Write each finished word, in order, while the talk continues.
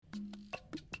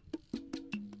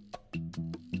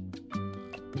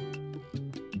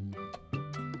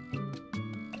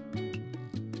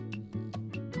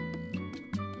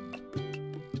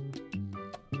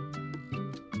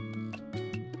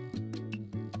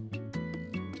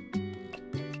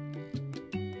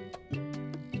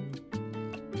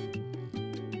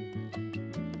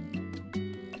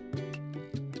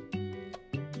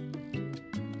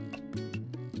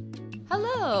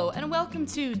Hello, and welcome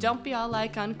to Don't Be All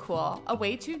Like Uncool, a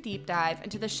way too deep dive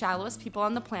into the shallowest people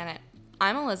on the planet.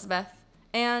 I'm Elizabeth,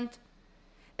 and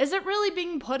is it really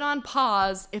being put on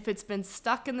pause if it's been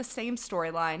stuck in the same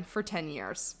storyline for 10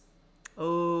 years?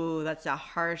 Oh, that's a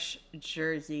harsh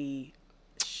Jersey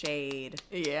shade.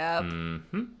 Yep.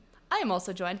 Mm-hmm. I am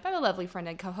also joined by my lovely friend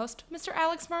and co-host, Mr.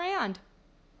 Alex Morand.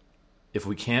 If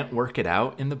we can't work it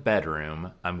out in the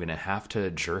bedroom, I'm going to have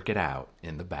to jerk it out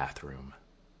in the bathroom.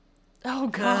 Oh,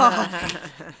 God.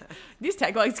 These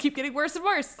taglines keep getting worse and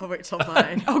worse. I'll wait till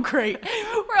mine. Oh, great.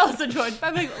 We're also joined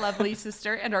by my lovely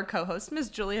sister and our co-host, Ms.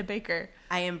 Julia Baker.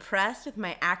 I impressed with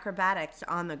my acrobatics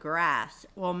on the grass,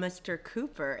 while Mr.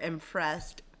 Cooper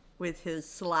impressed with his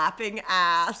slapping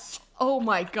ass. Oh,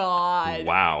 my God.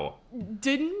 Wow.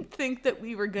 Didn't think that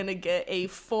we were going to get a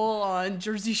full-on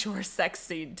Jersey Shore sex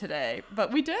scene today,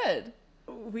 but we did.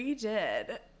 We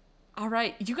did. All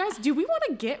right, you guys, do we want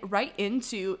to get right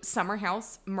into Summer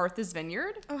House, Martha's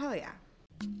Vineyard? Oh, hell yeah.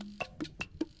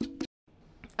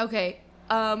 Okay,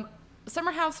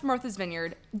 Summer House, Martha's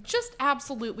Vineyard, just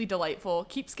absolutely delightful.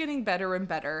 Keeps getting better and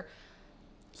better.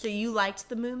 So you liked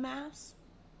the moon mass?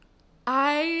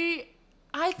 I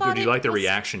thought Did you like the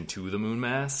reaction to the moon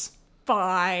mass?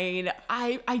 Fine.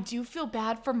 I do feel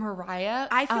bad for Mariah.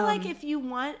 I feel like if you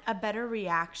want a better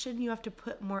reaction, you have to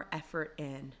put more effort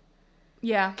in.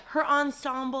 Yeah. Her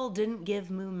ensemble didn't give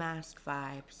moon mask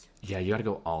vibes. Yeah, you got to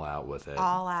go all out with it.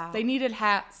 All out. They needed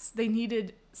hats. They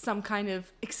needed some kind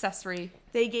of accessory.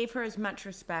 They gave her as much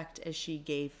respect as she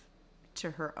gave to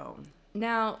her own.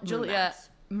 Now, Julia,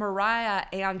 Mariah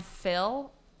and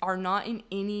Phil are not in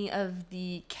any of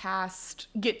the cast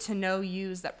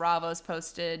get-to-know-yous that Bravo's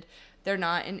posted. They're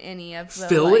not in any of the...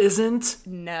 Phil isn't?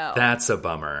 No. That's a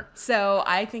bummer. So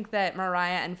I think that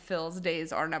Mariah and Phil's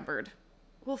days are numbered.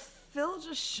 Well, Phil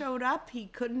just showed up. He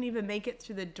couldn't even make it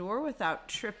through the door without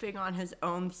tripping on his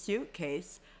own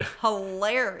suitcase.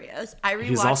 Hilarious. I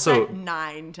rewatched that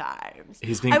 9 times.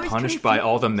 He's being punished by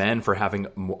all the men for having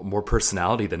more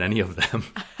personality than any of them.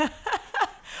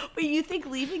 Wait, you think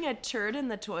leaving a turd in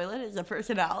the toilet is a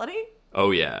personality? Oh,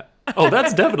 yeah. Oh,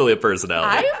 that's definitely a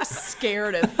personality. I am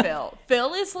scared of Phil.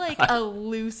 Phil is like a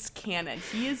loose cannon.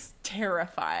 He is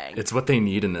terrifying. It's what they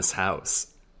need in this house.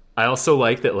 I also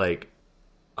like that, like,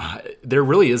 there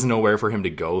really is nowhere for him to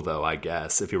go, though, I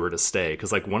guess, if he were to stay.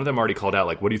 Because, like, one of them already called out,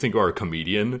 like, what do you think you are, a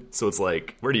comedian? So it's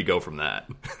like, where do you go from that?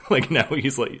 Like, now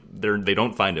he's like, they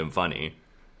don't find him funny.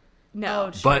 No. Oh,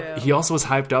 true. But he also was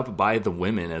hyped up by the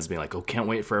women as being like, oh, can't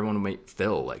wait for everyone to meet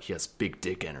Phil. Like, he has big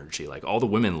dick energy. Like, all the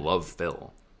women love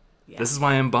Phil. Yeah. This is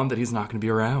why I'm bummed that he's not going to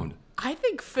be around. I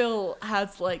think Phil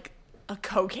has, like, a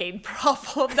cocaine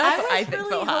problem. That's what I think Phil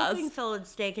has. I was really hoping Phil would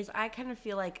stay, because I kind of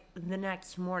feel like the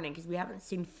next morning, because we haven't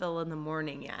seen Phil in the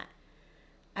morning yet,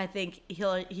 I think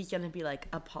he's going to be, like,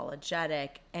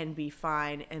 apologetic and be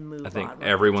fine and move on. I think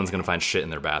everyone's going to find shit in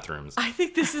their bathrooms. I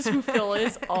think this is who Phil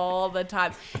is all the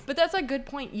time. But that's a good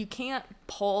point. You can't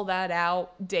pull that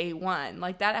out day one.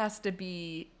 Like, that has to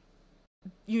be,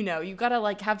 you got to,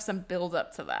 like, have some build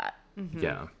up to that. Mm-hmm.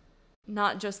 Yeah.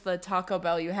 Not just the Taco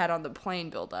Bell you had on the plane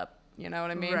build up. You know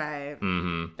what I mean? Right.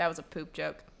 Mm-hmm. That was a poop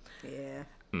joke. Yeah.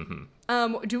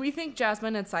 Mm-hmm. Do we think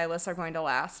Jasmine and Silas are going to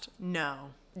last?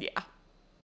 No. Yeah.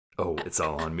 Oh, it's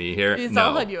all on me here? It's No.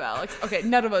 all on you, Alex. Okay,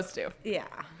 none of us do. Yeah,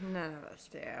 none of us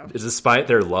do. Despite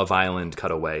their Love Island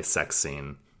cutaway sex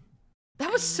scene.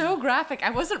 That was so graphic.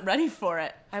 I wasn't ready for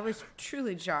it. I was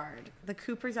truly jarred. The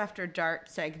Coopers After Dark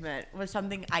segment was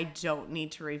something I don't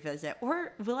need to revisit.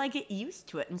 Or will I get used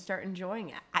to it and start enjoying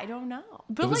it? I don't know.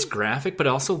 But It was graphic, but it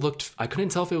also looked... I couldn't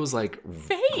tell if it was, like,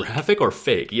 fake. Graphic or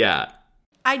fake, yeah.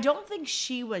 I don't think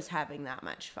she was having that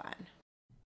much fun.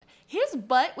 His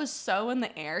butt was so in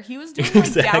the air. He was doing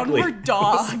like downward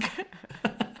dog.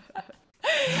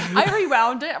 I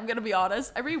rewound it. I'm going to be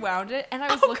honest. I rewound it and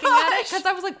I was looking at it because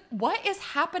I was like, what is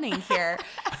happening here?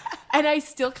 And I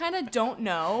still kind of don't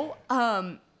know.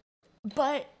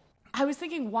 But I was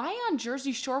thinking, why on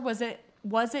Jersey Shore was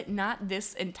it not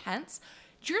this intense?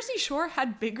 Jersey Shore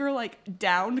had bigger, like,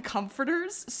 down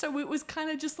comforters. So it was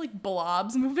kind of just like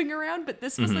blobs moving around. But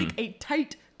this was like a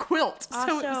tight quilt.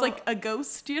 So it was like a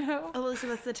ghost,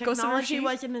 Elizabeth, the technology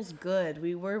wasn't as good.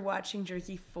 We were watching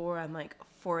Jersey 4 on like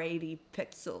 480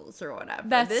 pixels or whatever.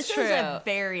 This true. Is a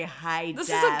very high This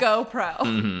def. is a GoPro.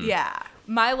 Mm-hmm. Yeah.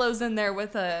 Milo's in there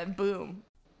with a boom.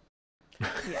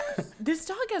 Yes. This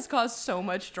dog has caused so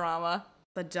much drama.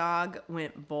 The dog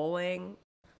went bowling.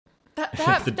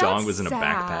 The dog was in a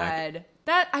sad. backpack.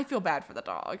 That I feel bad for the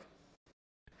dog.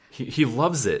 He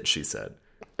loves it, she said.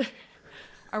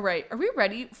 All right, are we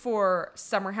ready for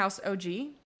Summer House OG?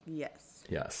 Yes.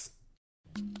 Yes.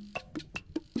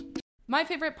 My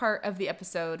favorite part of the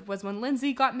episode was when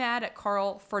Lindsay got mad at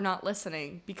Carl for not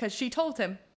listening because she told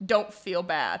him, don't feel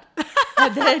bad.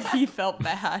 And then he felt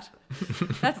bad.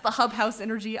 That's the Hub House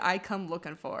energy I come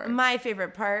looking for. My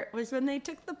favorite part was when they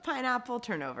took the pineapple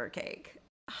turnover cake.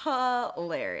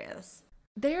 Hilarious.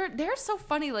 They're so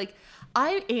funny. Like,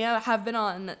 have been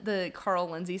on the Carl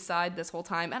Lindsay side this whole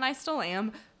time, and I still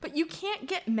am. But you can't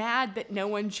get mad that no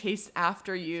one chased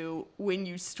after you when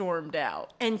you stormed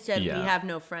out. And said, we have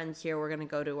no friends here. We're going to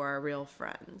go to our real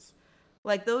friends.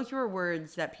 Like, those were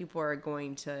words that people are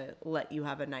going to let you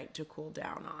have a night to cool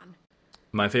down on.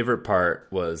 My favorite part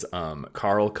was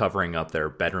Carl covering up their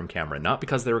bedroom camera, not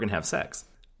because they were going to have sex,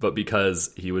 but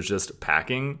because he was just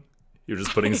packing. He was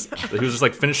just putting, he was just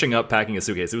like finishing up packing a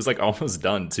suitcase. It was like almost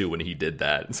done too when he did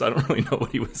that. So I don't really know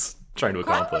what he was trying to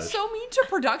accomplish. Carl was so mean to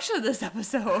production this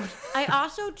episode. I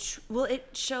also, it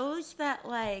shows that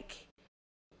like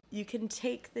you can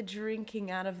take the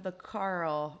drinking out of the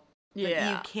Carl, but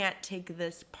you can't take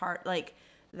this part. Like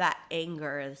that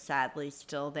anger is sadly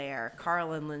still there.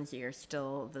 Carl and Lindsay are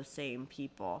still the same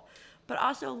people. But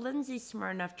also Lindsay's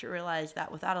smart enough to realize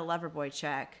that without a Loverboy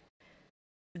check,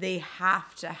 they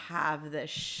have to have this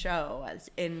show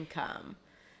as income.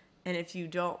 And if you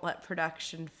don't let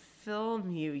production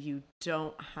film you, you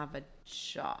don't have a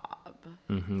job.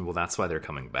 Mm-hmm. Well, that's why they're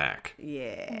coming back.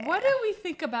 Yeah. What do we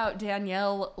think about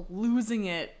Danielle losing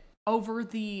it over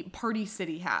the Party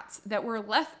City hats that were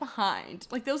left behind?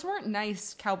 Like, those weren't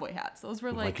nice cowboy hats. Those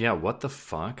were like yeah, what the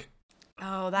fuck?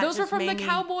 Oh, that those were just from the made me...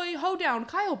 Cowboy Hoedown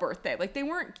Kyle birthday. Like, they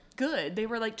weren't good. They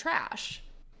were like trash.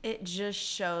 It just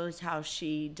shows how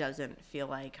she doesn't feel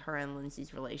like her and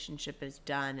Lindsay's relationship is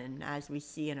done. And as we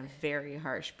see in a very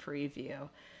harsh preview,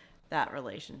 that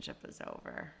relationship is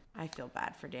over. I feel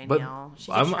bad for Danielle.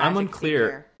 But I'm unclear.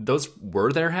 Figure. Those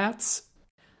were their hats?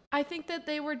 I think that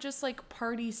they were just like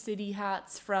Party City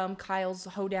hats from Kyle's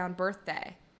Hoedown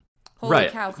birthday. Holy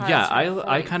right. cow, Kyle's yeah,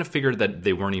 I kind of figured that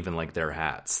they weren't even like their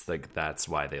hats. Like that's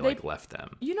why they like left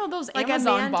them. You know those like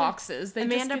Amazon boxes. They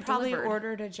Amanda just probably delivered.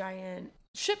 ordered a giant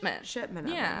shipment of them,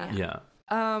 Yeah.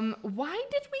 Why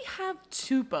did we have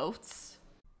two boats?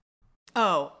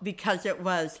 Oh, because it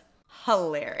was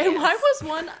hilarious. And why was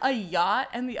one a yacht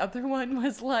and the other one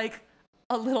was like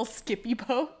a little skippy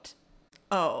boat?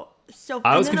 Oh, so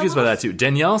I was confused by that too.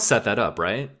 Danielle set that up,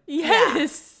 right?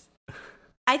 Yes. Yeah.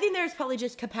 I think there's probably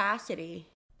just capacity.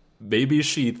 Maybe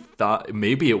she thought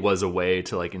it was a way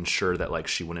to like ensure that like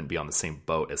she wouldn't be on the same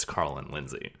boat as Carl and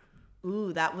Lindsay.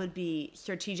 Ooh, that would be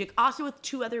strategic. Also, with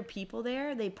two other people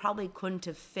there, they probably couldn't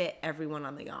have fit everyone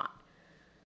on the yacht.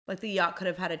 Like, the yacht could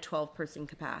have had a 12-person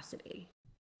capacity.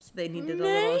 So they needed a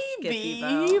little skippy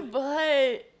boat.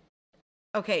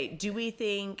 But... Okay, do we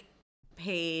think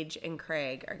Paige and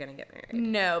Craig are going to get married?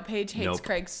 No, Paige hates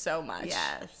Craig so much.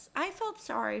 Yes. I felt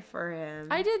sorry for him.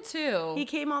 I did too. He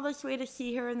came all this way to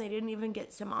see her, and they didn't even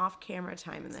get some off-camera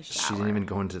time in the shower. She didn't even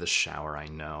go into the shower, I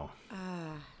know.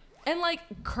 And, like,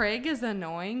 Craig is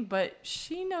annoying, but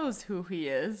she knows who he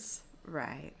is.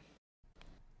 Right.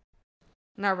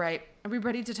 All right. Are we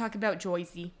ready to talk about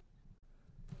Joycey?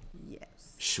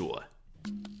 Yes. Sure.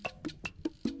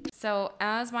 So,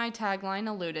 as my tagline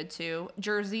alluded to,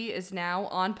 Jersey is now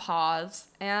on pause.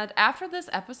 And after this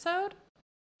episode,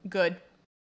 good.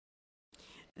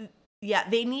 Yeah,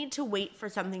 they need to wait for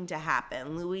something to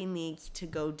happen. Louis needs to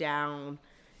go down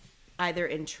either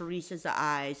in Teresa's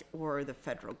eyes or the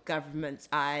federal government's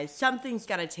eyes. Something's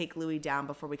got to take Louis down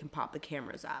before we can pop the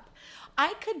cameras up.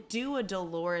 I could do a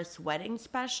Dolores wedding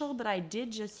special, but I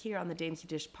did just hear on the Dames Who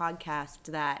Dish podcast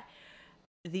that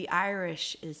the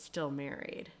Irish is still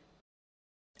married.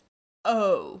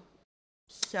 Oh.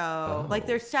 So, like,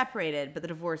 they're separated, but the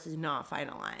divorce is not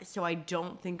finalized. So I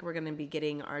don't think we're going to be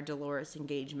getting our Dolores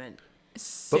engagement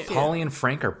soon. But Polly and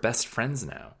Frank are best friends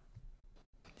now.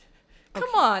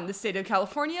 Come on, the state of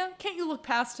California. Can't you look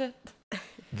past it?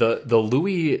 The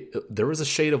Louis, there was a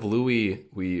shade of Louis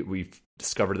we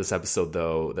discovered this episode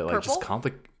though that like Purple? just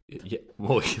complicated. Yeah,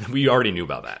 well, we already knew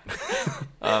about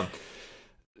that.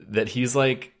 That he's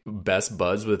like best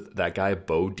buds with that guy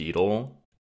Bo Dietl.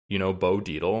 You know Bo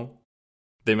Dietl.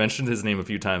 They mentioned his name a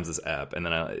few times this ep, and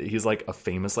then he's like a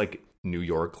famous like New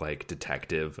York like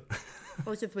detective,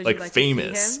 like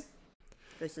famous.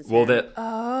 This is well him. that.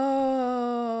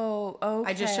 Oh, okay.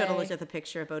 I just showed Elizabeth a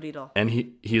picture of Bo Dietl.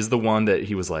 And he's the one that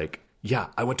he was like, yeah,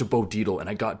 I went to Bo Dietl and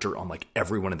I got dirt on like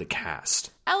everyone in the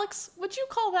cast. Alex, would you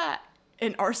call that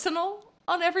an arsenal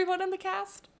on everyone in the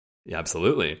cast? Yeah,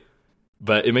 absolutely.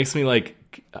 But it makes me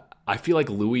like, I feel like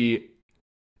Louis,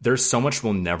 there's so much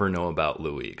we'll never know about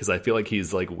Louis because I feel like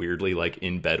he's like weirdly like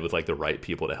in bed with like the right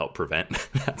people to help prevent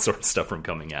that sort of stuff from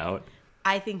coming out.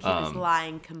 I think he was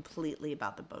lying completely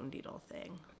about the bone needle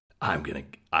thing. I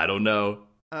don't know.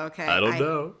 Okay. I don't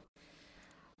know.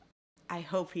 I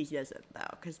hope he doesn't,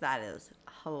 though, because that is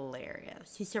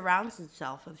hilarious. He surrounds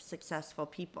himself with successful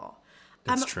people.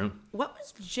 It's true. What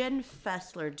was Jen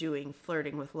Fessler doing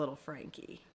flirting with little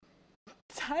Frankie?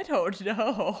 I don't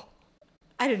know.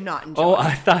 I did not enjoy Oh, it.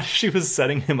 I thought she was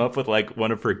setting him up with like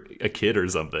a kid or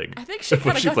something. I think she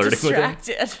kind of got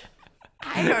distracted.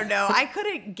 I don't know. I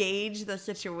couldn't gauge the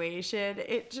situation.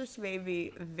 It just made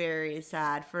me very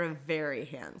sad for a very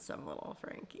handsome little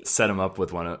Frankie. Set him up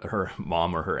with one of her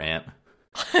mom or her aunt.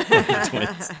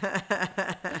 Twins.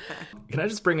 Can I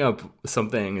just bring up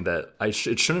something that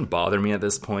it shouldn't bother me at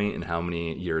this point in how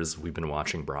many years we've been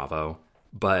watching Bravo,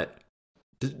 but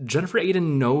Jennifer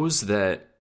Aiden knows that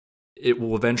it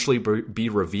will eventually be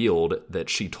revealed that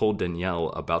she told Danielle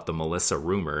about the Melissa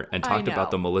rumor and talked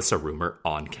about the Melissa rumor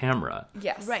on camera.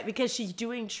 Yes. Right, because she's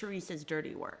doing Teresa's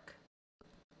dirty work.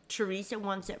 Teresa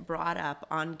wants it brought up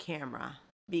on camera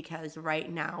because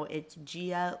right now it's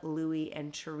Gia, Louis,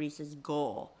 and Teresa's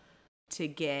goal to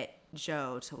get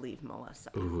Joe to leave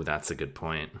Melissa. Ooh, that's a good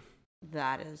point.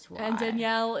 That is why. And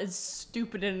Danielle is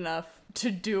stupid enough to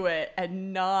do it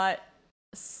and not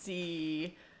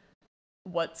see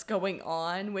what's going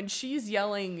on when she's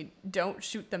yelling, "Don't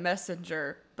shoot the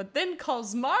messenger," but then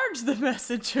calls Marge the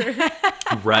messenger.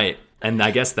 Right. And I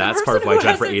guess that's part of why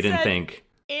Jennifer Aiden think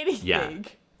anything. Yeah.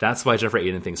 That's why Jennifer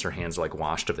Aiden thinks her hands are like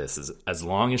washed of this, is as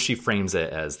long as she frames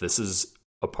it as this is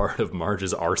a part of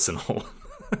Marge's arsenal.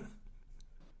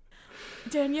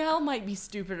 Danielle might be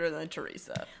stupider than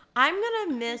Teresa. I'm going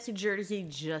to miss Jersey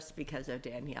just because of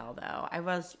Danielle, though. I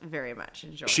was very much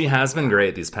enjoying She has been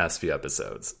great these past few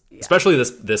episodes, especially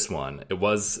this one.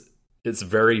 It's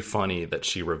very funny that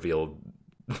she revealed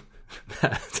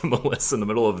that to Melissa in the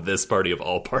middle of this party of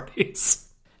all parties.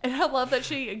 And I love that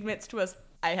she admits to us,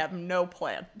 I have no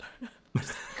plan.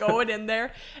 Just going in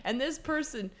there. And this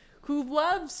person who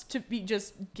loves to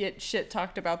get shit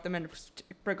talked about them in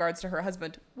regards to her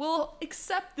husband will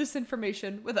accept this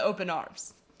information with open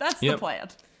arms. That's the plan.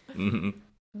 Mm-hmm.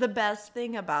 The best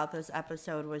thing about this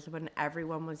episode was when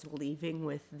everyone was leaving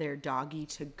with their doggy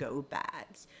to-go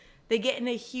bags. They get in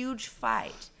a huge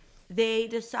fight. They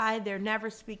decide they're never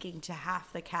speaking to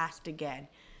half the cast again.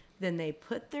 Then they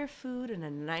put their food in a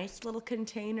nice little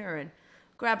container and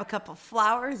grab a couple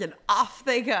flowers and off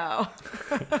they go.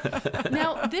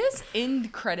 Now, this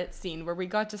end credit scene where we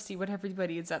got to see what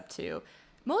everybody is up to,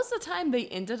 most of the time they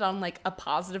ended on like a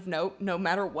positive note, no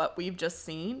matter what we've just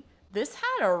seen. This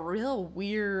had a real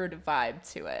weird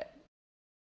vibe to it.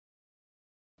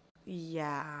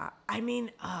 Yeah. I mean,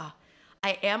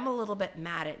 I am a little bit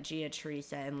mad at Gia,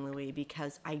 Teresa, and Louis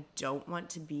because I don't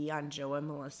want to be on Joe and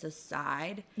Melissa's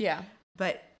side. Yeah.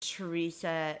 But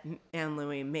Teresa and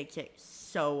Louis makes it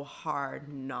so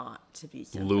hard not to be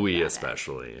sympathetic. Louis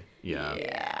especially. Yeah.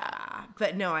 Yeah.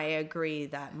 But no, I agree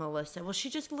that Melissa, well, she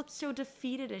just looked so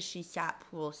defeated as she sat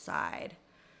poolside.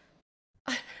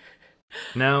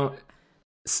 Now,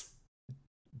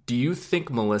 do you think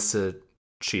Melissa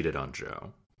cheated on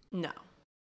Joe? No.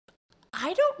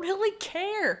 I don't really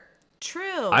care.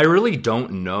 True. I really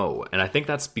don't know. And I think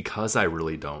that's because I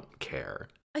really don't care.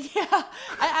 Yeah.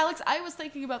 Alex, I was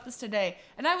thinking about this today,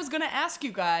 and I was going to ask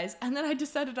you guys, and then I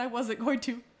decided I wasn't going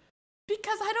to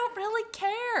because I don't really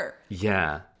care.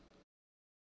 Yeah.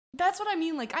 That's what I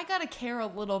mean. Like, I gotta care a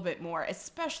little bit more,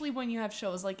 especially when you have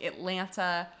shows like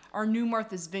Atlanta, our new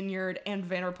Martha's Vineyard, and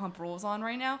Vanderpump Rules on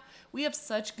right now. We have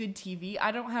such good TV.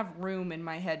 I don't have room in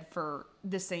my head for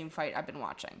the same fight I've been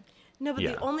watching. No, but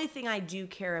the only thing I do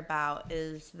care about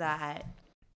is that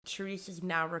Teresa's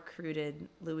now recruited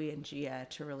Louis and Gia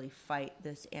to really fight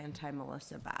this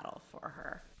anti-Melissa battle for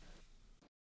her.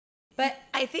 But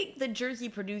I think the Jersey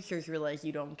producers realize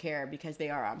you don't care because they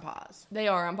are on pause. They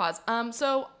are on pause.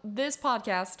 So this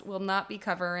podcast will not be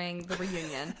covering the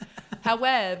reunion.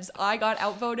 However, I got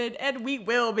outvoted, and we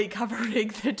will be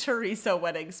covering the Teresa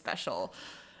wedding special.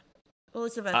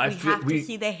 Elizabeth, we have to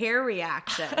see the hair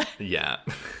reaction. Yeah.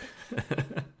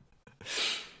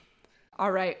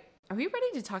 All right. Are we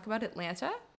ready to talk about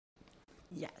Atlanta?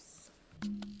 Yes.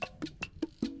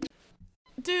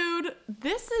 Dude,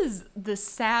 this is the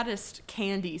saddest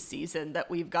Candy season that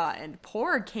we've gotten.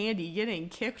 Poor Candy getting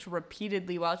kicked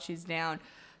repeatedly while she's down.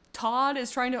 Todd is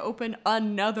trying to open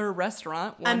another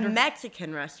restaurant. A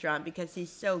Mexican restaurant because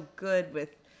he's so good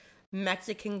with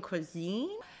Mexican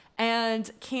cuisine. And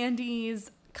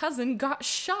Candy's cousin got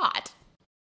shot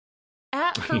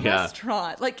at her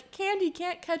restaurant. Like, Candy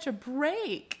can't catch a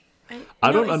break.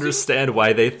 I don't understand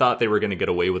why they thought they were going to get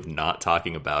away with not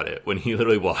talking about it when he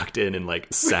literally walked in and like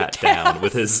sat down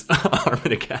with his arm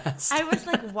in a cast. I was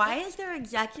like, why is there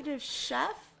executive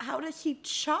chef? How does he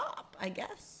chop? I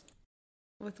guess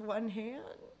with one hand.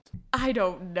 I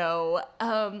don't know.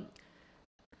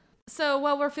 So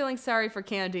while we're feeling sorry for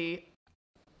Candy,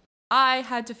 I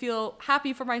had to feel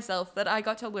happy for myself that I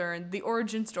got to learn the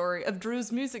origin story of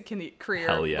Drew's music career.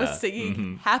 Hell yeah. Was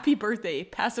singing Happy Birthday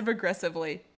passive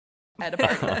aggressively at a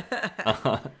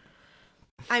party.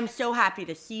 I'm so happy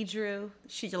to see Drew.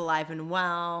 She's alive and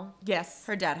well. Yes.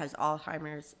 Her dad has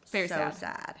Alzheimer's. Very so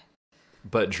sad.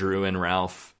 But Drew and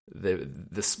Ralph, the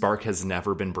spark has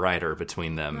never been brighter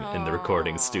between them in the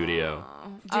recording studio.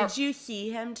 Did you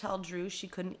see him tell Drew she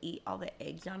couldn't eat all the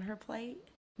eggs on her plate?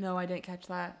 No, I didn't catch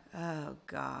that. Oh,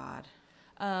 God.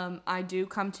 I do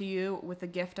come to you with a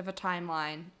gift of a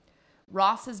timeline.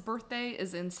 Ross's birthday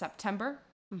is in September.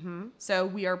 Mm-hmm. So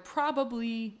we are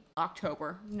probably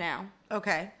October now.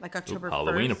 Okay, like October 1st.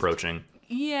 Halloween approaching.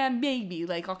 Yeah, maybe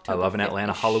like October. I love an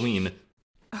Atlanta Halloween.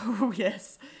 Oh,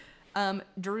 yes.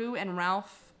 Drew and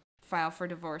Ralph file for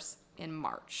divorce in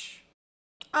March.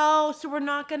 Oh, so we're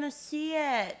not going to see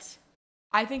it.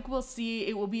 I think we'll see.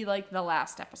 It will be like the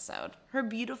last episode. Her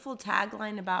beautiful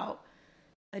tagline about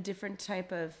a different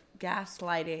type of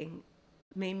gaslighting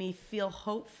made me feel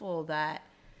hopeful that...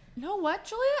 You know what,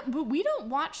 Julia? But we don't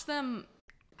watch them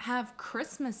have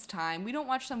Christmas time. We don't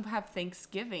watch them have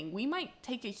Thanksgiving. We might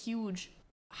take a huge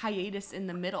hiatus in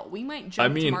the middle. We might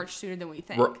jump to March sooner than we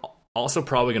think. We're also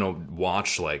probably going to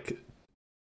watch, like,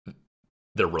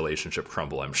 their relationship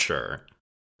crumble, I'm sure.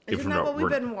 Isn't that what we've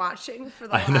been watching for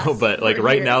the last I know, but, like,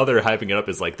 right years? now they're hyping it up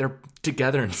as, like, they're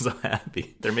together and so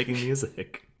happy. They're making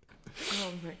music.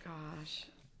 Oh, my gosh.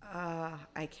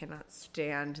 I cannot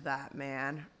stand that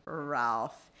man,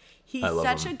 Ralph. He's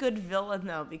such a good villain,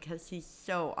 though, because he's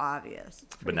so obvious.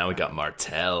 But now we got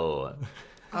Martell.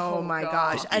 Oh my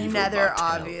gosh. Another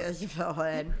obvious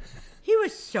villain. He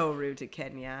was so rude to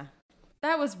Kenya.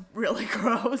 That was really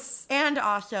gross. And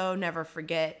also, never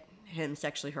forget him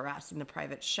sexually harassing the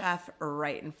private chef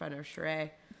right in front of Sheree.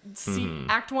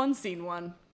 Act 1, Scene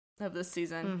 1 of this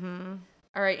season. Mm-hmm.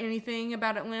 All right, anything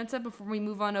about Atlanta before we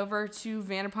move on over to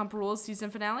Vanderpump Rules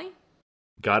season finale?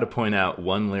 Gotta point out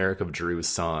one lyric of Drew's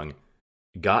song.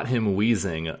 Got him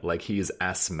wheezing like he's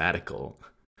asthmatical.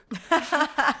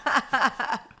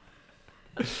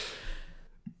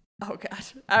 Oh, God.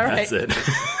 All right. That's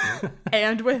it.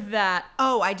 And with that...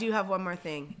 Oh, I do have one more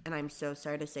thing, and I'm so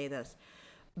sorry to say this.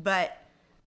 But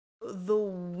the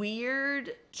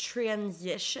weird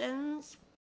transitions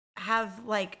have,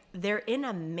 like, they're in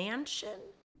a mansion,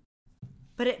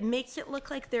 but it makes it look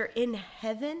like they're in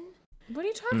heaven. What are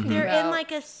you talking They're about? in,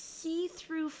 like, a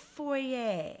see-through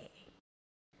foyer.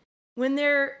 When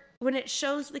it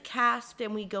shows the cast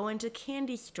and we go into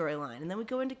Candy's storyline, and then we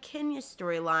go into Kenya's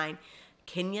storyline,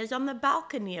 Kenya's on the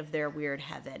balcony of their weird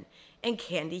heaven, and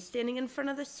Candy's standing in front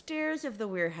of the stairs of the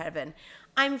weird heaven.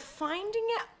 I'm finding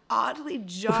it oddly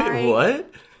jarring. Wait, what?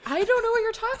 I don't know what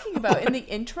you're talking about. In the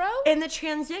intro? In the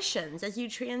transitions, as you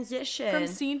transition. From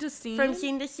scene to scene? From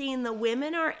scene to scene, the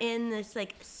women are in this,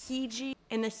 like,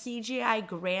 CGI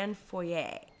grand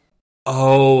foyer.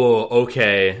 Oh,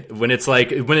 okay. When it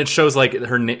shows like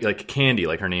her like Candy,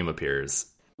 like her name appears,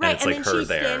 right? And, And it's then like her she's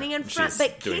there. standing in front,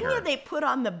 but doing Kenya her. they put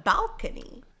on the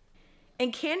balcony,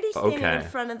 and Candy's standing in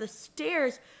front of the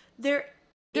stairs. They're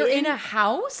in a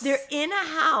house? They're in a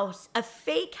house, a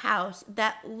fake house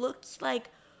that looks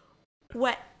like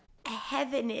what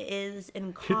heaven is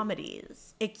in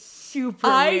comedies. It's super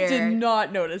weird. I did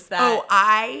not notice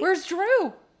that. Where's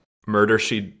Drew? Murder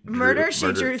She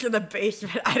Drew's in the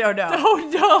basement. I don't know.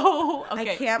 Oh, no.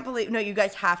 Okay. I can't believe... No, you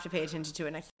guys have to pay attention to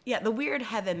it next. Yeah, the weird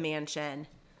heaven mansion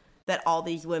that all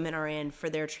these women are in for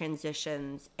their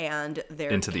transitions and their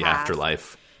into the cast.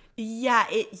 afterlife. Yeah,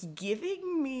 it's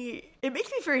giving me... It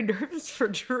makes me very nervous for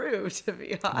Drew, to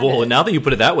be honest. Well, now that you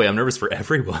put it that way, I'm nervous for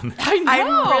everyone. I know.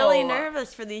 I'm really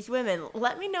nervous for these women.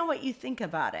 Let me know what you think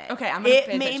about it. Okay, I'm going to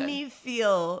pay It attention. made me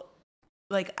feel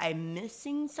like I'm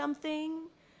missing something.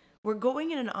 We're going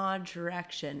in an odd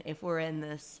direction if we're in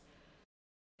this.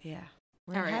 Yeah,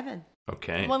 we're in heaven.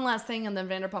 Okay. One last thing on the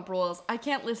Vanderpump Rules. I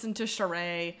can't listen to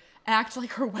Sheree act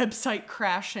like her website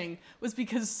crashing was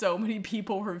because so many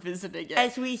people were visiting it.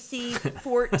 As we see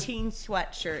 14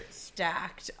 sweatshirts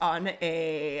stacked on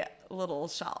a little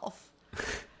shelf.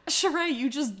 Sheree, you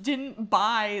just didn't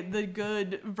buy the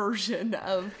good version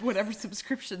of whatever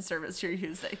subscription service you're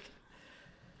using.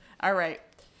 All right.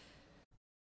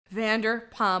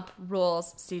 Vanderpump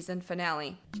Rules season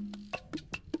finale.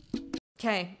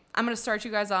 Okay, I'm going to start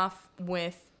you guys off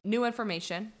with new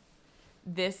information.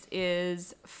 This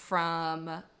is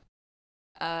from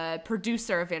a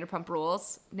producer of Vanderpump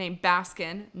Rules named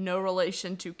Baskin, no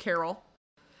relation to Carol.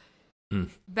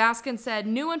 Baskin said,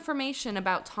 new information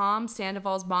about Tom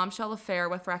Sandoval's bombshell affair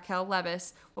with Raquel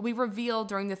Leviss will be revealed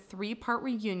during the 3-part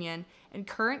reunion, and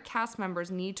current cast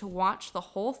members need to watch the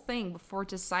whole thing before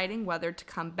deciding whether to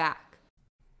come back.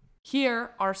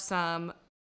 Here are some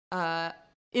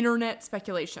internet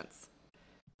speculations.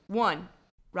 1,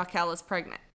 Raquel is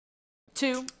pregnant.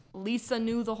 2, Lisa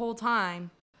knew the whole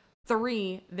time.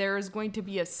 3, there is going to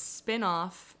be a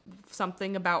spin-off,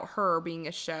 something about her being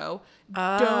a show.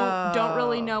 Don't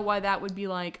really know why that would be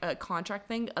like a contract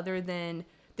thing, other than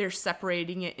they're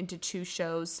separating it into 2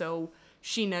 shows. So,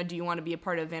 Sheena, do you want to be a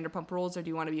part of Vanderpump Rules, or do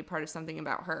you want to be a part of something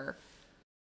about her?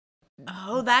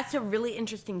 Oh, that's a really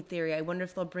interesting theory. I wonder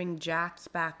if they'll bring Jax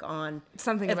back on.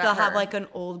 Something if about they'll her. have like an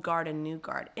old guard and new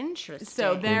guard. Interesting.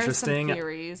 So there's some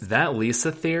theories. That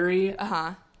Lisa theory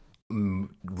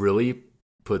really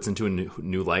puts into a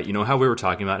new light. You know how we were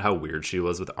talking about how weird she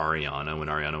was with Ariana when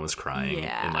Ariana was crying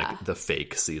in like the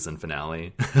fake season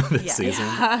finale this season?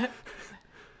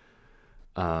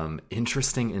 Yeah.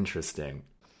 Interesting.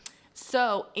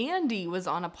 So Andy was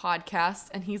on a podcast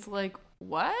and he's like,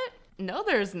 what? No,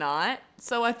 there's not.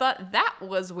 So I thought that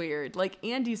was weird. Like,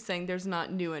 Andy's saying there's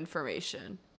not new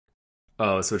information.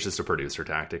 Oh, so it's just a producer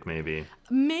tactic, maybe?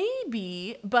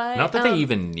 Maybe, but... Not that they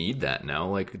even need that now.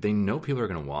 Like, they know people are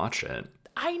going to watch it.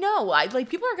 I know.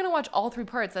 People are going to watch all 3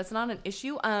 parts. That's not an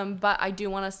issue. But I do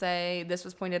want to say this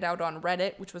was pointed out on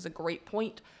Reddit, which was a great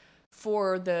point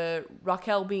for the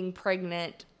Raquel being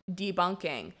pregnant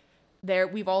debunking.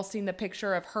 We've all seen the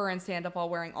picture of her and Sandoval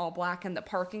wearing all black in the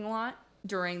parking lot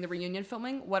during the reunion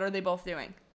filming. What are they both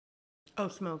doing? Oh,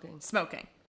 smoking.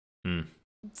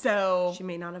 So she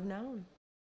may not have known.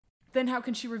 Then how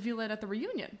can she reveal it at the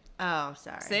reunion? Oh,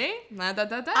 sorry. See?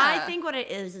 I think what it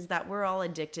is that we're all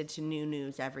addicted to new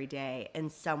news every day,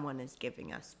 and someone is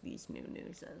giving us these new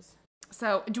newses.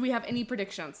 So, do we have any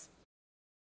predictions?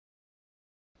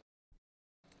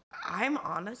 I'm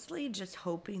honestly just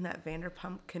hoping that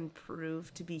Vanderpump can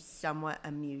prove to be somewhat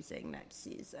amusing next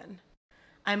season.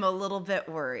 I'm a little bit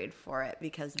worried for it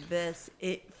because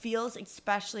it feels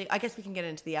especially, I guess we can get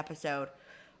into the episode,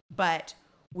 but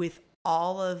with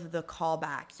all of the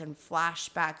callbacks and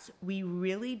flashbacks, we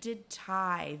really did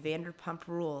tie Vanderpump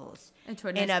Rules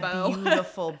in a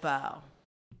beautiful bow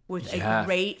with a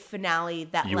great finale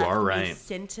that left me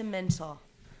sentimental.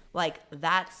 Like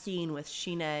that scene with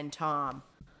Sheena and Tom.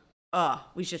 Oh,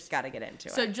 we just got to get into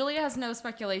it. So Julia has no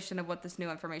speculation of what this new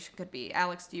information could be.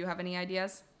 Alex, do you have any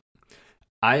ideas?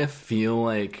 I feel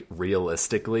like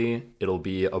realistically, it'll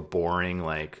be a boring,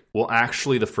 like, well,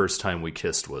 actually, the first time we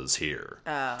kissed was here.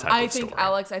 I think,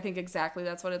 Alex, exactly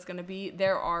that's what it's going to be.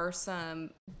 There are some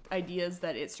ideas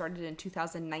that it started in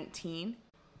 2019,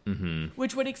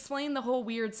 which would explain the whole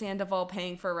weird Sandoval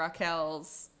paying for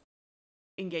Raquel's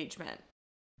engagement.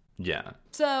 Yeah.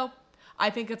 So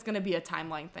I think it's going to be a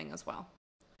timeline thing as well.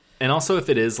 And also, if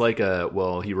it is like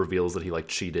he reveals that he like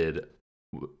cheated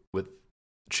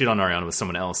on Ariana with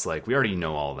someone else, like we already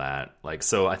know all that. Like,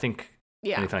 so I think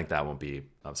anything like that won't be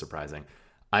surprising.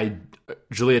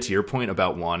 Julia, to your point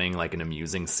about wanting like an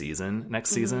amusing season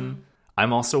next season,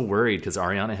 I'm also worried because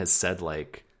Ariana has said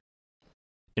like,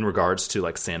 in regards to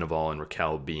like Sandoval and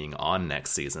Raquel being on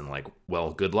next season, like,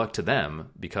 well, good luck to them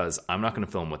because I'm not going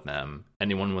to film with them.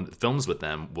 Anyone that films with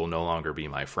them will no longer be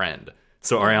my friend.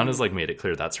 So Ariana's like made it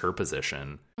clear that's her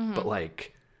position, but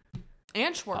like,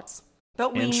 and Schwartz.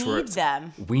 But we need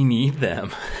them. We need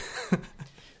them.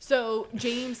 So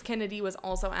James Kennedy was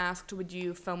also asked, would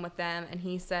you film with them? And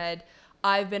he said,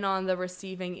 I've been on the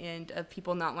receiving end of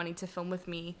people not wanting to film with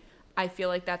me. I feel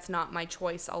like that's not my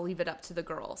choice. I'll leave it up to the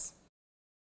girls.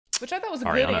 Which I thought was a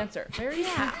good answer. Very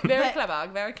clever.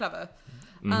 Very clever.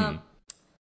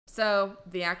 So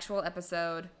the actual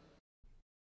episode.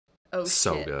 Oh,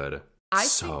 so shit. good.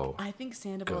 I think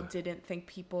Sandoval didn't think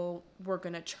people were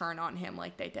going to churn on him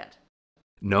like they did.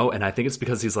 No, and I think it's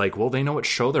because he's like, well, they know what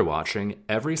show they're watching.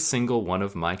 Every single one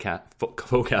of my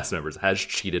co-cast members has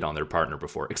cheated on their partner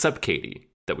before, except Katie,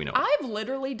 that we know. I've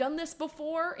literally done this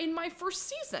before in my first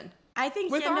season. I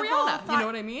think with Sandoval Ariana, you know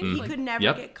what I mean? He could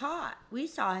never get caught. We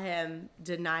saw him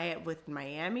deny it with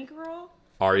Miami Girl.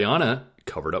 Ariana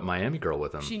covered up Miami Girl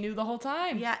with him. She knew the whole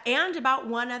time. Yeah, and about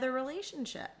one other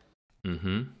relationship.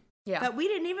 Yeah. That we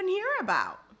didn't even hear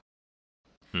about.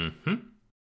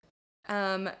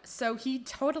 So he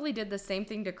totally did the same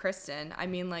thing to Kristen. I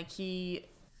mean, like, he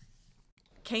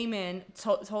came in,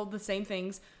 told the same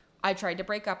things. I tried to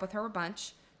break up with her a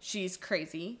bunch. She's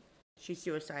crazy. She's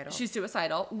suicidal. She's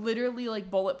suicidal, literally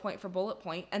like bullet point for bullet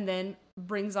point, and then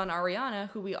brings on Ariana,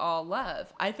 who we all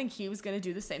love. I think he was going to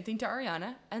do the same thing to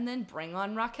Ariana and then bring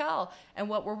on Raquel. And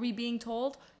what were we being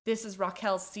told? This is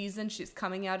Raquel's season. She's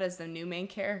coming out as the new main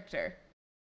character.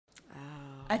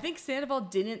 Oh. I think Sandoval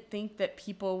didn't think that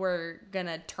people were going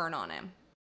to turn on him.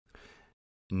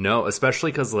 No,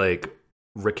 especially because, like,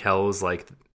 Raquel's, like,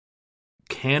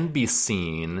 can be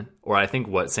seen, or I think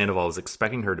what Sandoval was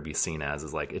expecting her to be seen as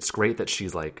is, like, it's great that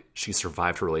she's, like, she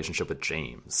survived her relationship with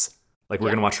James. Like, we're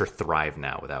going to watch her thrive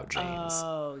now without James.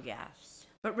 Oh, yes.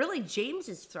 But really, James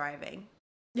is thriving.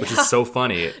 Which is so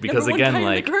funny, because, again,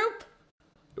 like,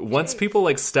 once James. people,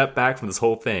 like, step back from this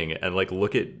whole thing and, like,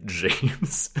 look at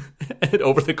James and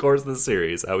over the course of the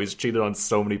series, how he's cheated on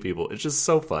so many people, it's just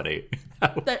so funny.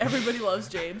 That everybody loves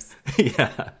James.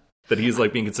 Yeah. That he's,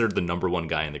 like, being considered the number one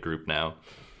guy in the group now.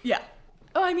 Yeah.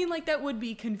 Oh, I mean, like, that would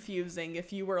be confusing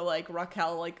if you were, like,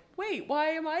 Raquel, like, wait, why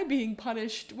am I being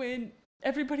punished when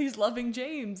everybody's loving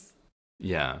James?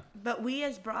 Yeah. But we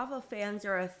as Bravo fans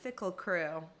are a fickle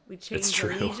crew. We change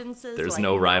true. allegiances. There's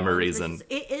no rhyme or reason.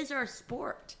 It is our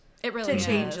sport. It really to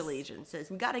change is.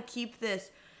 allegiances. We got to keep this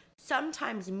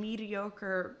sometimes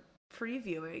mediocre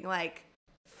previewing, like,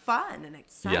 fun and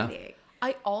exciting. Yeah.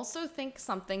 I also think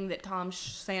something that Tom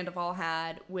Sandoval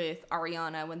had with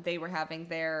Ariana when they were having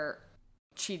their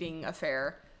cheating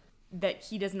affair that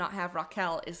he does not have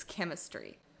Raquel is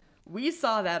chemistry. We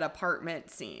saw that apartment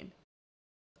scene.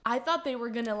 I thought they were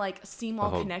gonna, like, seem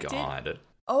all connected. God.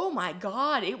 Oh my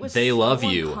God, it was They so love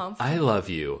you. uncomfortable. I love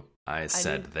you. I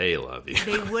said they love you.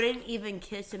 They wouldn't even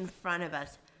kiss in front of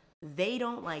us. They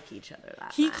don't like each other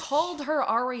that He much. called her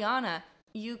Ariana.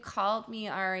 You called me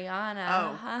Ariana.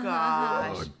 Oh,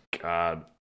 gosh. Oh, God.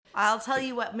 I'll tell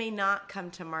you what may not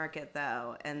come to market,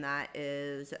 though, and that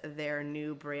is their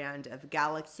new brand of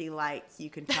Galaxy Lights. You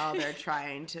can tell they're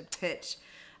trying to pitch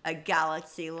a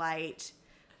Galaxy Light.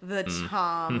 The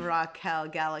Tom Raquel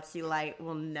Galaxy Light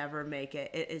will never make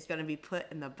it. It is going to be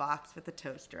put in the box with the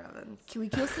toaster ovens. Can we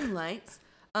kill some lights?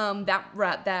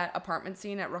 That apartment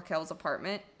scene at Raquel's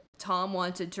apartment, Tom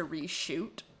wanted to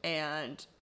reshoot, and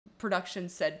production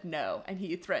said no, and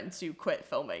he threatened to quit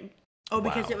filming. Oh,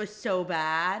 because it was so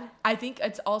bad? I think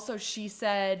it's also, she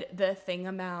said the thing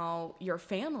about your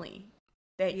family.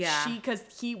 That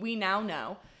we now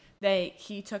know that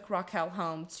he took Raquel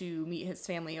home to meet his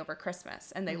family over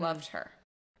Christmas, and they loved her.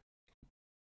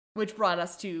 Which brought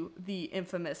us to the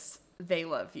infamous "They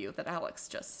Love You" that Alex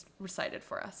just recited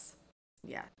for us.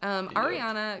 Yeah.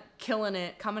 Ariana killing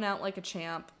it, coming out like a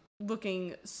champ,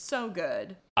 looking so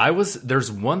good.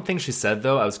 There's one thing she said,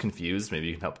 though, I was confused. Maybe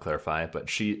you can help clarify. But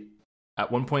she,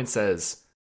 at one point, says,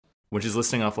 when she's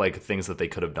listing off, like, things that they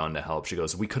could have done to help, she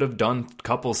goes, we could have done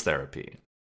couples therapy.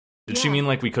 Did she mean,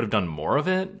 like, we could have done more of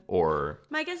it? Or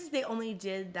My guess is they only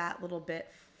did that little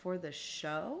bit for the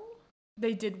show?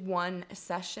 They did one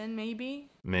session, maybe.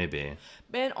 Maybe.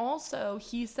 And also,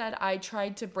 he said, I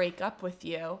tried to break up with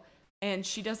you. And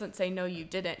she doesn't say, no, you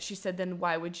didn't. She said, then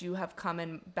why would you have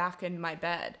come back in my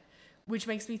bed? Which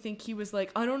makes me think he was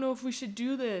like, I don't know if we should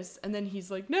do this. And then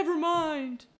he's like, never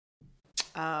mind.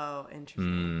 Oh,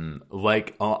 interesting.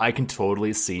 I can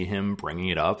totally see him bringing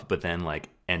it up, but then, like,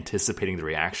 anticipating the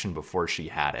reaction before she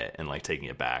had it and, like, taking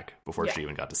it back before she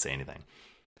even got to say anything.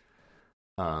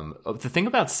 The thing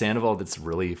about Sandoval that's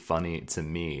really funny to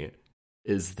me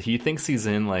is he thinks he's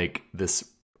in, like, this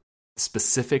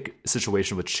specific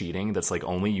situation with cheating that's, like,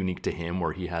 only unique to him,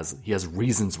 where he has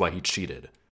reasons why he cheated.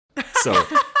 So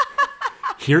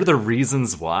here are the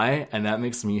reasons why, and that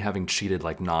makes me having cheated,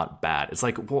 like, not bad. It's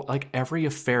like, well, like, every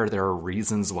affair, there are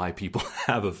reasons why people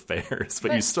have affairs,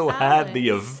 but you still had the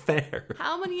affair.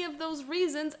 How many of those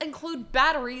reasons include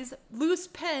batteries, loose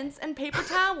pens, and paper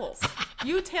towels?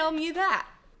 You tell me that.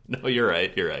 No, you're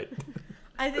right.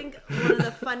 I think one of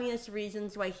the funniest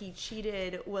reasons why he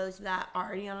cheated was that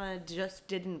Ariana just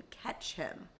didn't catch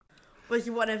him. Was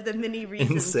one of the many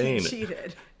reasons he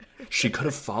cheated. She could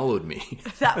have followed me.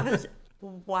 That was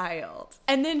wild.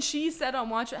 And then she said on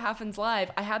Watch What Happens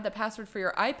Live, I had the password for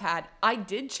your iPad. I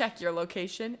did check your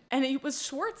location, and it was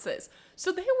Schwartz's.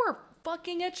 So they were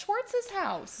fucking at Schwartz's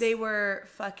house. They were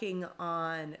fucking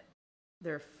on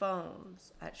their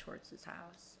phones at Schwartz's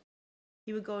house.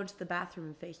 He would go into the bathroom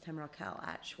and FaceTime Raquel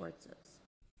at Schwartz's.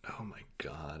 Oh my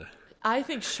God. I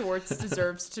think Schwartz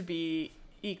deserves to be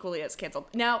equally as canceled.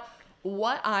 Now,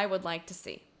 what I would like to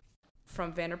see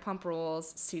from Vanderpump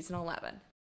Rules season 11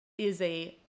 is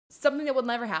something that would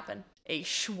never happen. A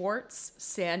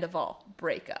Schwartz-Sandoval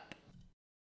breakup.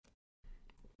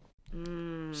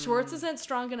 Schwartz isn't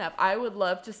strong enough. I would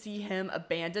love to see him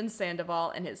abandon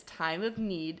Sandoval in his time of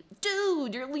need.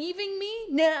 Dude, you're leaving me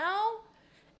now?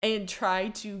 And try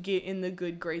to get in the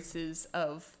good graces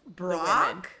of Brock? the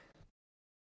women.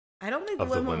 I don't think the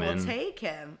women will take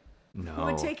him. No. Who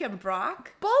would take him,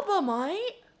 Brock? Bubba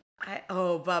might.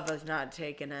 Bubba's not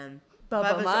taking him.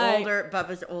 Bubba might.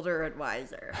 Bubba's older and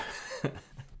wiser.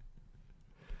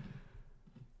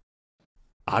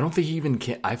 I don't think he even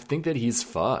can. I think that he's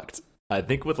fucked. I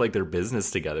think with like their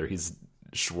business together,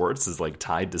 Schwartz is like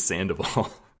tied to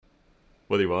Sandoval,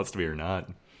 whether he wants to be or not.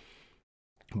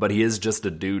 But he is just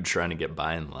a dude trying to get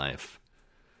by in life.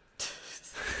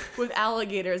 With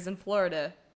alligators in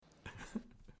Florida.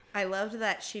 I loved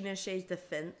that Sheena Shea's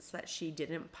defense that she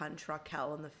didn't punch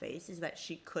Raquel in the face is that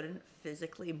she couldn't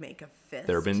physically make a fist.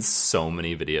 There have been so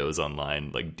many videos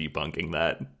online like debunking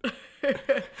that.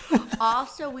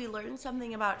 Also, we learned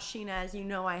something about Sheena. As you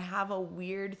know, I have a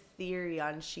weird theory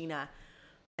on Sheena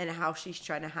and how she's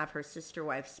trying to have her sister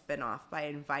wife spin off by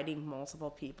inviting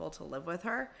multiple people to live with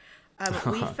her.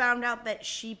 We found out that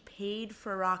she paid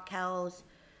for Raquel's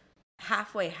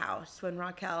halfway house when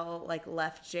Raquel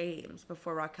left James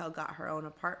before Raquel got her own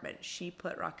apartment. She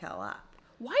put Raquel up.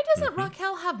 Why doesn't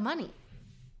Raquel have money?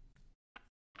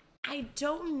 I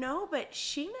don't know, but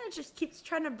Sheena just keeps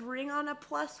trying to bring on a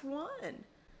 +1.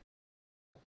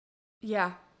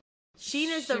 Yeah.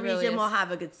 Sheena's the reason we'll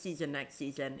have a good season next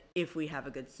season if we have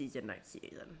a good season next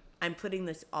season. I'm putting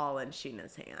this all in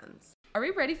Sheena's hands. Are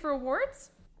we ready for awards?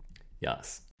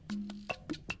 Yes.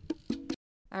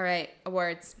 All right,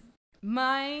 awards.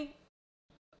 My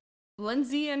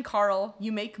Lindsay and Carl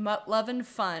You Make Lovin'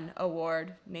 Fun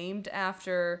award, named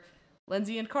after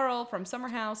Lindsay and Carl from Summer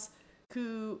House,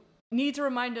 who need to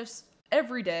remind us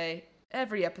every day,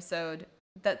 every episode,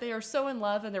 that they are so in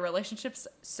love and their relationship's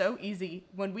so easy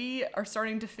when we are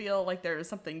starting to feel like there is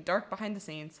something dark behind the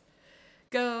scenes,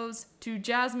 goes to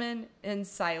Jasmine and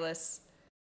Silas,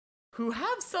 who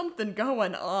have something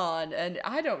going on, and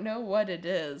I don't know what it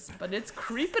is, but it's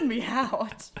creeping me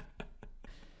out.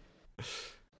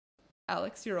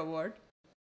 Alex, your award.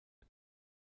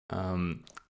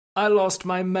 I lost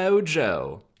my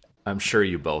mojo. I'm sure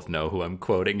you both know who I'm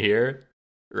quoting here,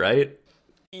 right?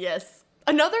 Yes.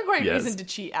 Another great reason to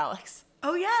cheat, Alex.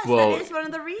 Oh, yes, well, that is one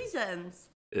of the reasons.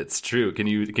 It's true. Can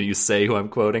you say who I'm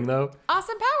quoting, though?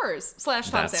 Austin Powers / Tom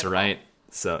Sandoval. That's right.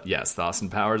 So, yes, the Austin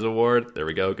Powers Award, there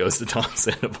we go, goes to Tom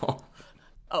Sandoval.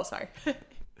 Oh, sorry.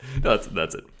 No,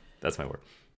 that's it. That's my award.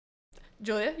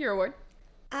 Julia, your award.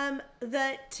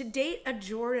 The To Date a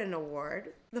Jordan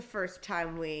Award, the first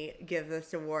time we give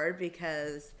this award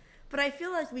but I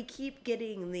feel as we keep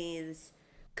getting these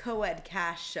co-ed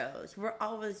cast shows, we're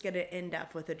always going to end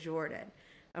up with a Jordan,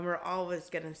 and we're always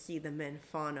going to see the men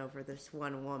fawn over this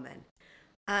one woman.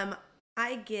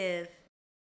 I give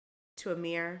to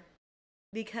Amir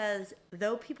because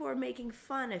though people were making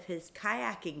fun of his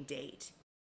kayaking date,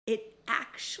 it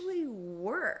actually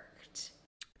worked.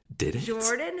 Did it?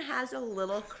 Jordan has a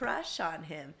little crush on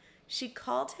him. She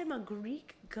called him a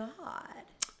Greek god.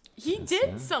 He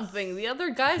did something. The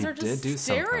other guys are just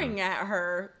staring at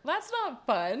her. That's not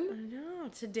fun. I know.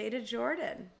 To date a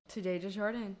Jordan. To date a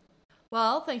Jordan.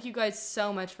 Well, thank you guys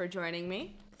so much for joining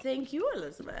me. Thank you,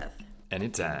 Elizabeth.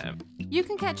 Anytime. You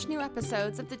can catch new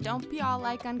episodes of the Don't Be All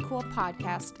Like Uncool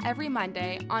podcast every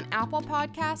Monday on Apple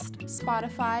Podcast,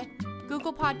 Spotify,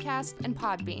 Google Podcast, and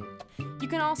Podbean. You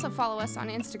can also follow us on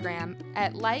Instagram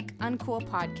at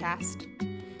 @LikeUncoolPodcast.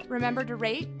 Remember to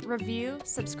rate, review,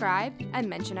 subscribe, and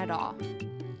mention it all.